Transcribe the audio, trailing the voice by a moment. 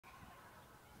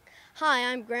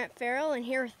Hi, I'm Grant Farrell, and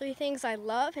here are 3 things I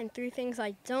love and 3 things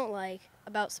I don't like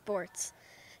about sports.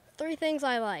 3 things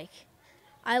I like.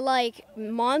 I like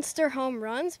monster home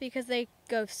runs because they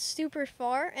go super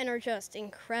far and are just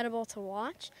incredible to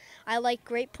watch. I like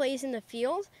great plays in the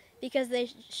field because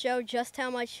they show just how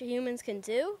much humans can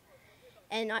do.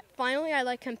 And finally, I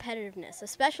like competitiveness,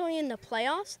 especially in the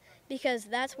playoffs because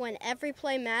that's when every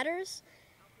play matters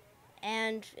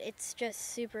and it's just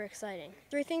super exciting.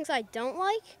 3 things I don't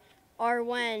like are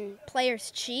when players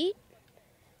cheat,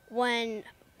 when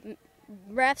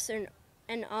refs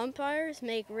and umpires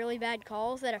make really bad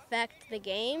calls that affect the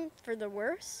game for the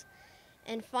worse,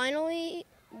 and finally,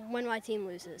 when my team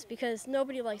loses, because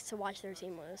nobody likes to watch their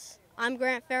team lose. I'm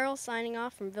Grant Farrell signing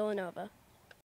off from Villanova.